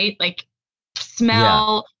sensorial, right? Like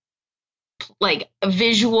smell, like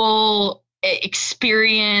visual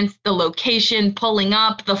experience, the location, pulling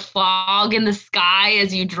up, the fog in the sky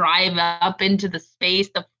as you drive up into the space,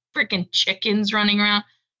 the freaking chickens running around.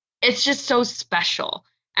 It's just so special.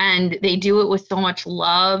 And they do it with so much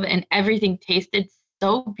love, and everything tasted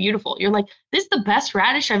so beautiful. You're like, this is the best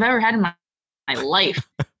radish I've ever had in my life.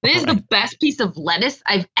 This is the best piece of lettuce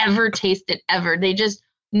I've ever tasted ever. They just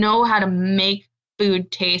know how to make food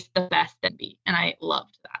taste the best and be. And I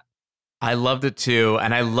loved that. I loved it too.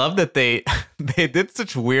 And I love that they they did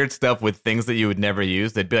such weird stuff with things that you would never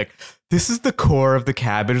use. They'd be like, this is the core of the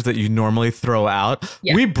cabbage that you normally throw out.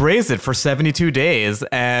 Yeah. We braise it for 72 days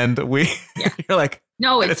and you're like,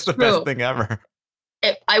 no, it's the best thing ever.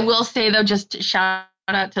 I will say though, just to shout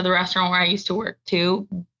out to the restaurant where I used to work too,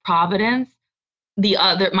 Providence.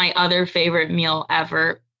 My other favorite meal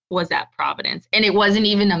ever was at Providence. And it wasn't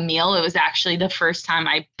even a meal. It was actually the first time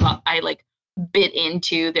I like bit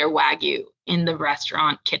into their Wagyu in the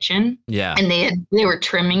restaurant kitchen. Yeah. And they were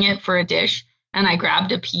trimming it for a dish. And I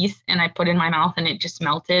grabbed a piece and I put it in my mouth and it just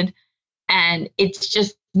melted. And it's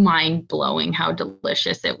just mind blowing how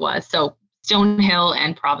delicious it was. So Stonehill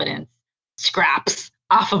and Providence, scraps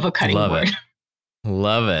off of a cutting board.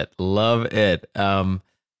 Love it.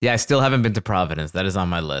 Yeah, I still haven't been to Providence. That is on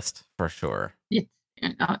my list for sure. It's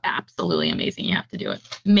absolutely amazing. You have to do it.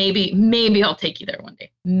 Maybe I'll take you there one day.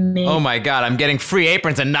 Maybe. Oh my God, I'm getting free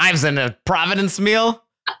aprons and knives in a Providence meal.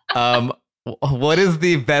 What is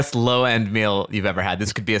the best low-end meal you've ever had?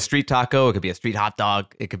 This could be a street taco. It could be a street hot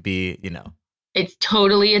dog. It could be, It's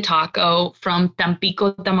totally a taco from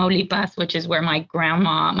Tampico, Tamaulipas, which is where my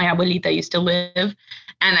abuelita used to live.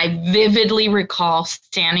 And I vividly recall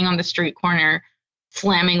standing on the street corner,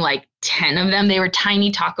 slamming like 10 of them. They were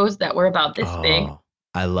tiny tacos that were about this big.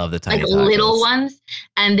 I love the tiny like tacos. Little ones.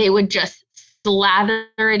 And they would just slather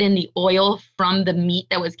it in the oil from the meat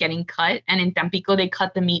that was getting cut. And in Tampico, they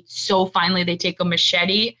cut the meat so finely. They take a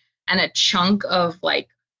machete and a chunk of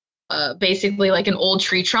basically like an old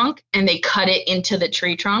tree trunk, and they cut it into the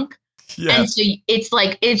tree trunk. Yes. And so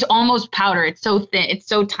it's almost powder. It's so thin. It's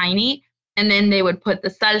so tiny. And then they would put the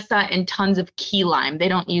salsa and tons of key lime. They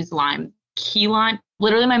don't use lime. Key lime.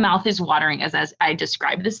 Literally, my mouth is watering as I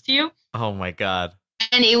describe this to you. Oh my God.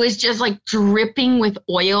 And it was just like dripping with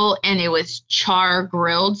oil, and it was char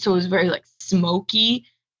grilled. So it was very like smoky.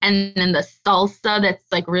 And then the salsa that's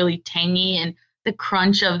like really tangy, and the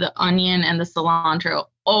crunch of the onion and the cilantro.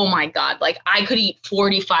 Oh my God. Like I could eat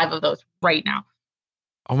 45 of those right now.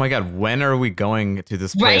 Oh my God. When are we going to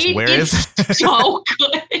this place? Right? Where it's is so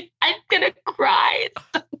good. I'm going to cry. It's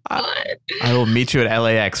so good. I will meet you at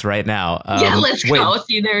LAX right now. Yeah, let's go. I'll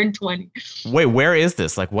see you there in 20. Wait, where is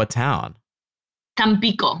this? Like what town?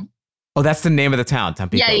 Tampico. Oh, that's the name of the town,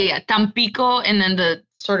 Tampico. Yeah. Tampico, and then the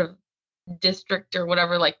sort of district or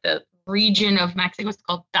whatever, like the region of Mexico is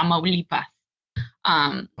called Tamaulipas.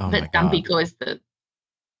 But Tampico is the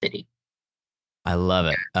city. I love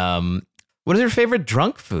it. What is your favorite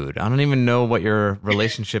drunk food? I don't even know what your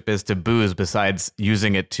relationship is to booze besides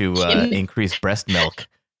using it to increase breast milk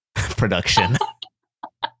production.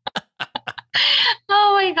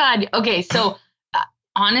 Oh my God. Okay, so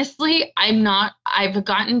honestly, I've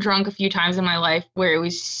gotten drunk a few times in my life where it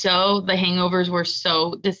was the hangovers were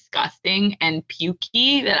so disgusting and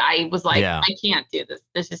pukey that I was like, I can't do this.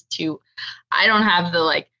 This is I don't have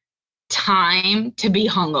the time to be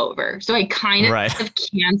hungover. So I kind of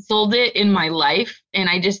canceled it in my life, and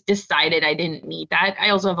I just decided I didn't need that. I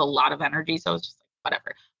also have a lot of energy, so I was just like,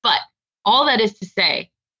 whatever. But all that is to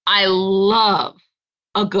say, I love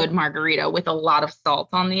a good margarita with a lot of salt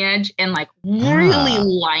on the edge and really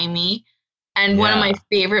limey. And one of my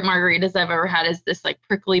favorite margaritas I've ever had is this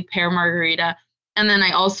prickly pear margarita. And then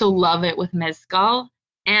I also love it with mezcal.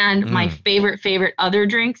 And my favorite other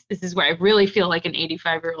drinks, this is where I really feel like an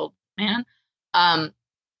 85-year-old man.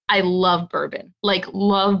 I love bourbon.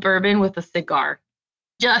 Love bourbon with a cigar.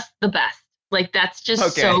 Just the best. That's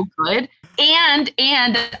just so good. And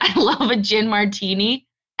I love a gin martini,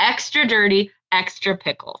 extra dirty, extra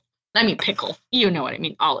pickles. I mean pickles. You know what I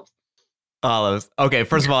mean. Olives. Okay,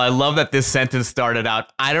 first of all, I love that this sentence started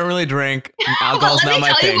out, I don't really drink. Alcohol's not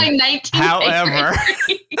my thing. However,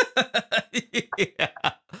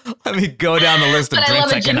 let me go down the list of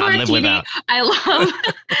drinks I cannot live without. I love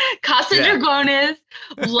Casa Dragones.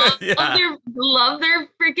 Love their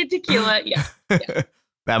freaking tequila. Yeah.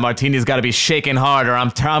 That martini's got to be shaken hard or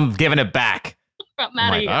I'm giving it back.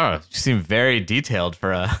 You seem very detailed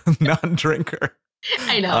for a non-drinker.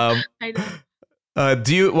 I know.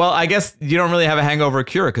 I guess you don't really have a hangover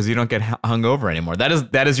cure because you don't get hungover anymore.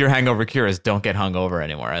 That is your hangover cure, is don't get hungover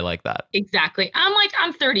anymore. I like that. Exactly.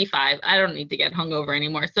 I'm 35. I don't need to get hungover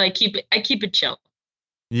anymore. So I keep it chill.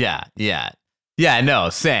 Yeah. No,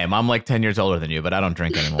 same. I'm 10 years older than you, but I don't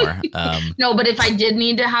drink anymore. No, but if I did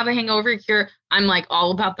need to have a hangover cure, I'm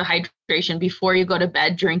all about the hydration. Before you go to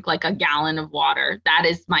bed, drink a gallon of water. That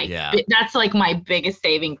is that's my biggest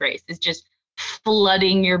saving grace, is just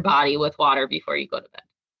flooding your body with water before you go to bed.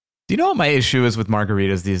 Do you know what my issue is with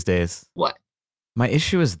margaritas these days? What? My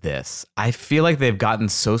issue is this. I feel like they've gotten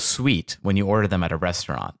so sweet when you order them at a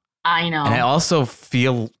restaurant. I know. And I also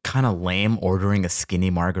feel kind of lame ordering a skinny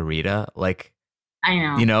margarita. Like, I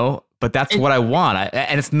know. but that's what I want.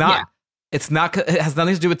 And it's not, it has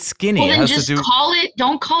nothing to do with skinny. Well, then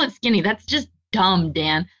don't call it skinny. That's just dumb,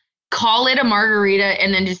 Dan. Call it a margarita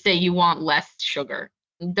and then just say you want less sugar.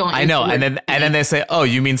 Don't. I know. And then they say, oh,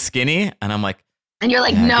 you mean skinny? And I'm like, and you're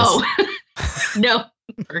like, yeah, no, no.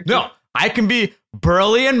 No, I can be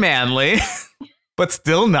burly and manly, but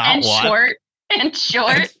still not and short.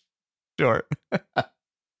 Short.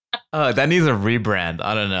 That needs a rebrand.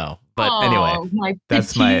 I don't know. But anyway,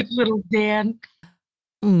 that's my little Dan.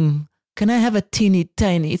 Can I have a teeny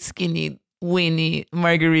tiny skinny weeny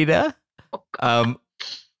margarita?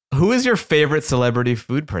 Who is your favorite celebrity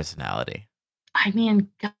food personality? I mean,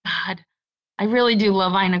 God, I really do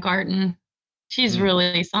love Ina Garten. She's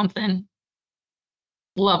really something.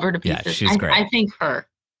 Love her to pieces. Yeah, she's great. I think her.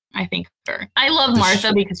 I love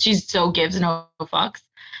Martha because she's so gives no fucks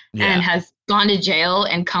and has gone to jail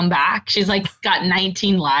and come back. She's like got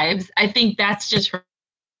 19 lives. I think that's just her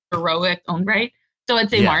heroic own right. So I'd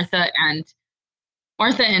say Martha and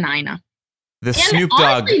Ina. The Snoop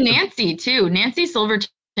Dogg. Honestly, Nancy too. Nancy Silverton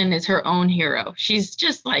is her own hero. She's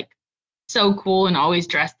just like so cool and always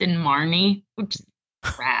dressed in Marnie, which is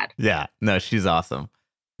rad. Yeah, no, she's awesome.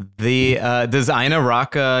 Does Ina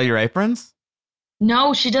rock your aprons?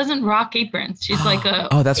 No, she doesn't rock aprons. She's like a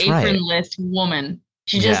apronless woman.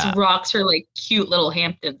 She just rocks her like cute little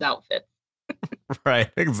Hamptons outfit. Right,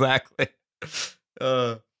 exactly.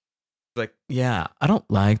 Like, yeah, I don't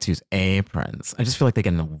like to use aprons. I just feel like they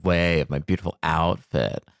get in the way of my beautiful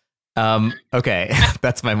outfit. Okay,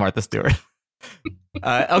 that's my Martha Stewart.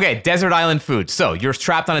 Okay, desert island food. So you're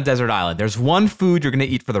trapped on a desert island. There's one food you're going to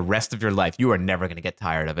eat for the rest of your life. You are never going to get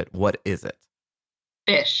tired of it. What is it?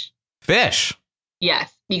 Fish. Fish?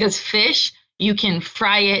 Yes, because fish, you can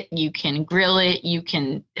fry it, you can grill it, you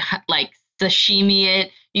can like sashimi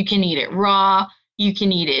it, you can eat it raw, you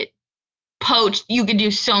can eat it poached. You can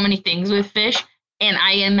do so many things with fish. And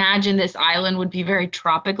I imagine this island would be very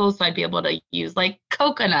tropical, so I'd be able to use like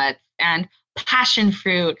coconuts and passion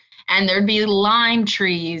fruit, and there'd be lime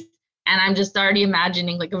trees. And I'm just already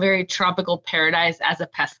imagining like a very tropical paradise as a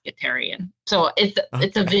pescatarian. So it's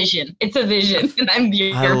a vision. It's a vision. And I'm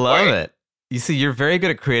here I love for it. You see, you're very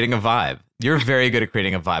good at creating a vibe.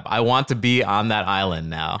 I want to be on that island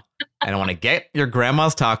now. And I want to get your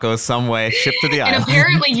grandma's tacos some way, shipped to the island. And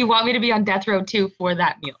apparently you want me to be on death row too for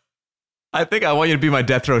that meal. I think I want you to be my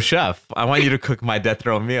death row chef. I want you to cook my death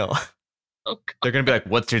row meal. Oh, They're going to be like,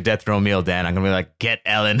 what's your death row meal, Dan? I'm going to be like, get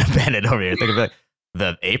Ellen Bennett over here. They're going to be like,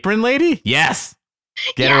 the apron lady? Yes.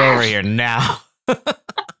 Get her over here now.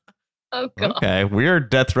 Oh, God. Okay, weird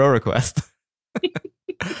death row request.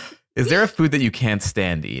 Is there a food that you can't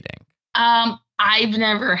stand eating? I've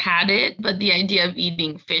never had it, but the idea of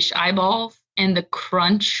eating fish eyeballs and the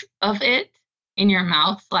crunch of it in your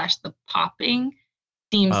mouth / the popping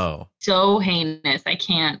seems so heinous. I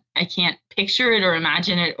can't picture it or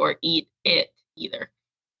imagine it or eat it either.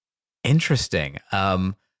 Interesting.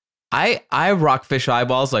 I rock fish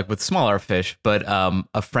eyeballs like with smaller fish, but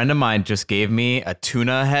a friend of mine just gave me a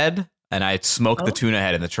tuna head, and I smoked the tuna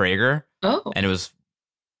head in the Traeger. Oh,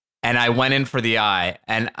 and I went in for the eye,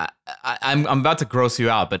 and I'm about to gross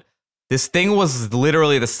you out, but this thing was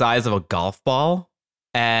literally the size of a golf ball,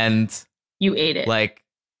 and you ate it. Like,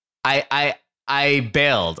 I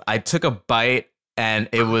bailed. I took a bite, and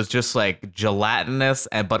it was just like gelatinous,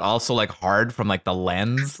 but also like hard from like the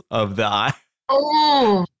lens of the eye.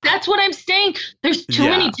 Oh, that's what I'm saying. There's too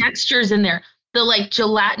many textures in there. The like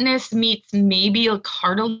gelatinous meets maybe a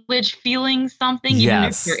cartilage feeling something, even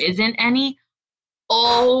if there isn't any.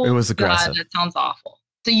 Oh, it was aggressive. God, that sounds awful.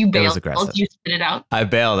 So you bailed. You spit it out. I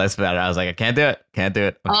bailed. I spit it out. I was like, I can't do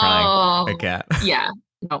it. I'm trying. I can't. Yeah.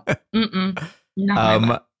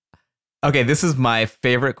 No. Okay, this is my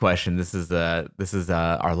favorite question. This is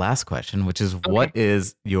our last question, which is, what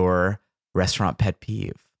is your restaurant pet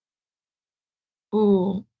peeve?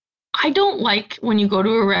 Ooh, I don't like when you go to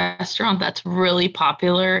a restaurant that's really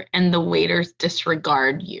popular and the waiters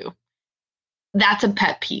disregard you. That's a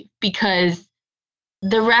pet peeve, because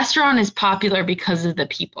the restaurant is popular because of the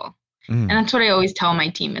people. And that's what I always tell my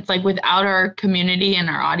team. It's like, without our community and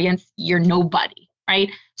our audience, you're nobody, right?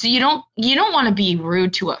 So you don't want to be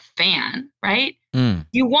rude to a fan, right?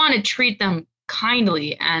 You want to treat them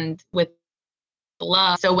kindly and with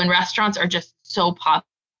love. So when restaurants are just so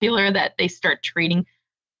popular that they start treating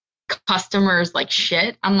customers like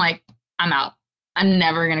shit, I'm like, I'm out. I'm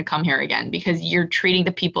never going to come here again, because you're treating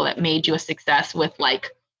the people that made you a success with like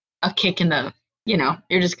a kick in the,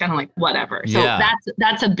 you're just kind of like, whatever. So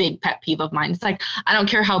that's a big pet peeve of mine. It's like, I don't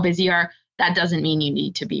care how busy you are. that doesn't mean you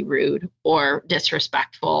need to be rude or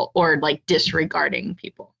disrespectful or like disregarding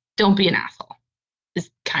people. Don't be an asshole.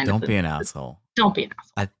 Don't be an asshole. Don't be an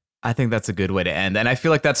asshole. I think that's a good way to end. And I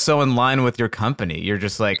feel like that's so in line with your company. You're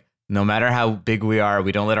just like, no matter how big we are,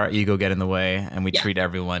 we don't let our ego get in the way, and we treat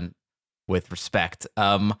everyone with respect.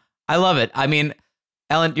 I love it. I mean,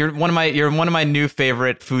 Ellen, you're one of my new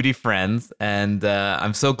favorite foodie friends, and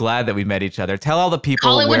I'm so glad that we met each other. Tell all the people.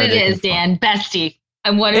 Call it what it is, Dan. Bestie.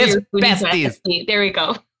 I'm one of your foodie besties. There we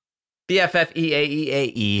go.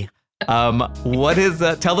 BFFEAEAE. What is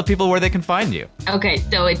tell the people where they can find you. Okay,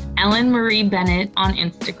 so it's Ellen Marie Bennett on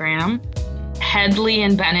Instagram. Hedley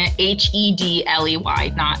and Bennett, Hedley,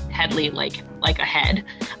 not Hedley like a head.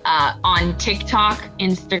 On TikTok,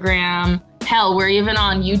 Instagram, hell, we're even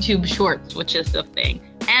on YouTube Shorts, which is the thing.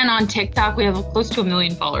 And on TikTok, we have close to 1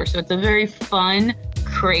 million followers. So it's a very fun,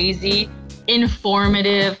 crazy,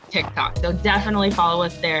 informative TikTok. So definitely follow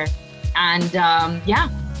us there. And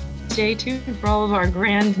stay tuned for all of our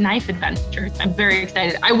grand knife adventures. I'm very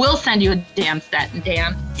excited. I will send you a damn set,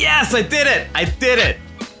 Dan. Yes, I did it.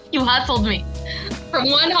 You hustled me. From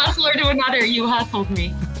one hustler to another, you hustled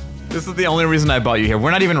me. This is the only reason I brought you here.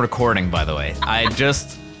 We're not even recording, by the way. I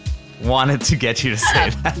just wanted to get you to say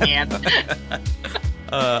that.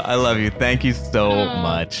 I love you. Thank you so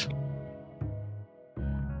much.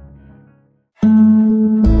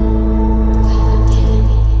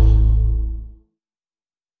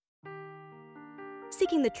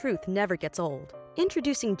 Seeking the truth never gets old.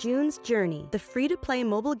 Introducing June's Journey, the free-to-play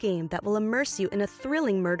mobile game that will immerse you in a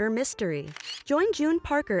thrilling murder mystery. Join June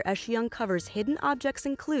Parker as she uncovers hidden objects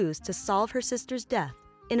and clues to solve her sister's death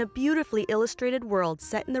in a beautifully illustrated world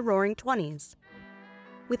set in the Roaring '20s.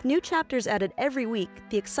 With new chapters added every week,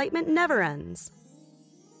 the excitement never ends.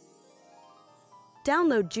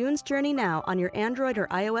 Download June's Journey now on your Android or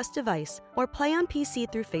iOS device, or play on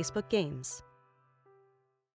PC through Facebook Games.